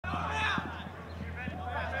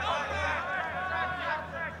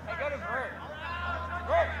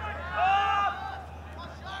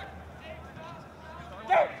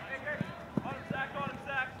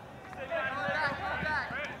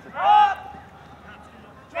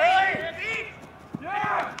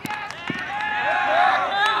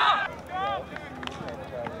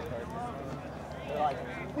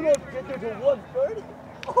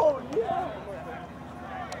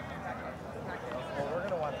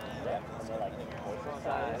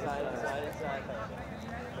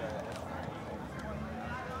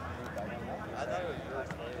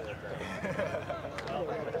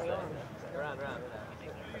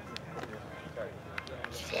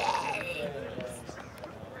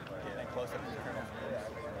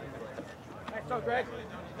Nice job, Greg.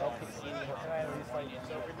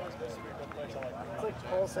 It's like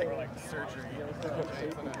pulsing. Surgery.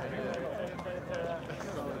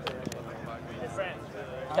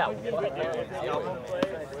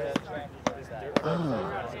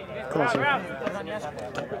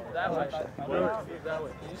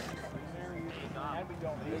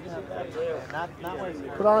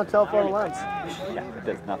 Put on a telephoto lens. Yeah, it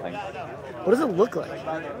does nothing. What does it look like?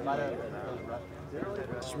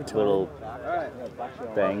 Little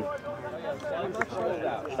thing.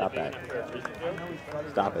 Stop that.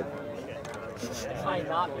 Stop it. It might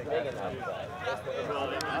not be big enough,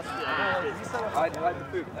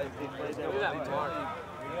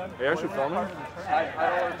 Hey, are you filming?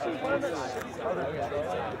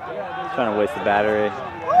 Trying to waste the battery,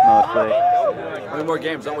 mostly. How many more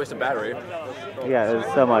games? Don't waste a battery. Yeah, there's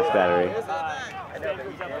so much battery.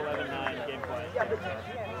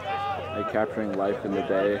 Are you capturing life in the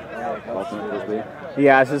day? Ultimate Frisbee?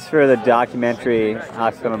 Yeah, this is for the documentary I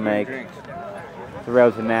was going to make. The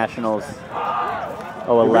Road to Nationals.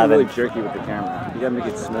 You're 11. really jerky with the camera. You gotta make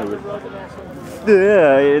it smooth.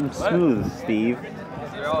 Yeah, it's smooth, Steve.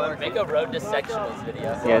 Make a road to sectionals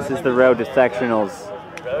video. Yeah, this is the Road to Sectionals.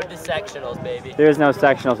 Road to sectionals, baby. There's no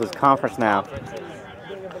sectionals, it's conference now.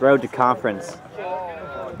 Road to conference.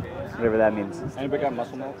 Whatever that means. Anybody got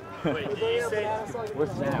muscle milk?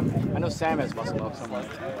 Where's Sam? I know Sam has muscle milk somewhere.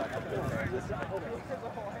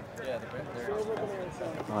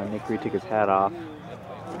 Oh, Nick Reed took his hat off.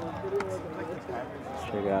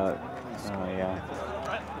 Check out. Oh, yeah.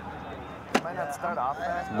 Might not start off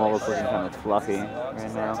fast. Mullet's looking kind of fluffy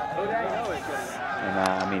right now. And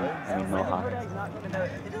I mean Mohawk.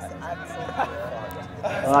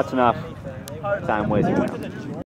 Well, that's enough time wasting.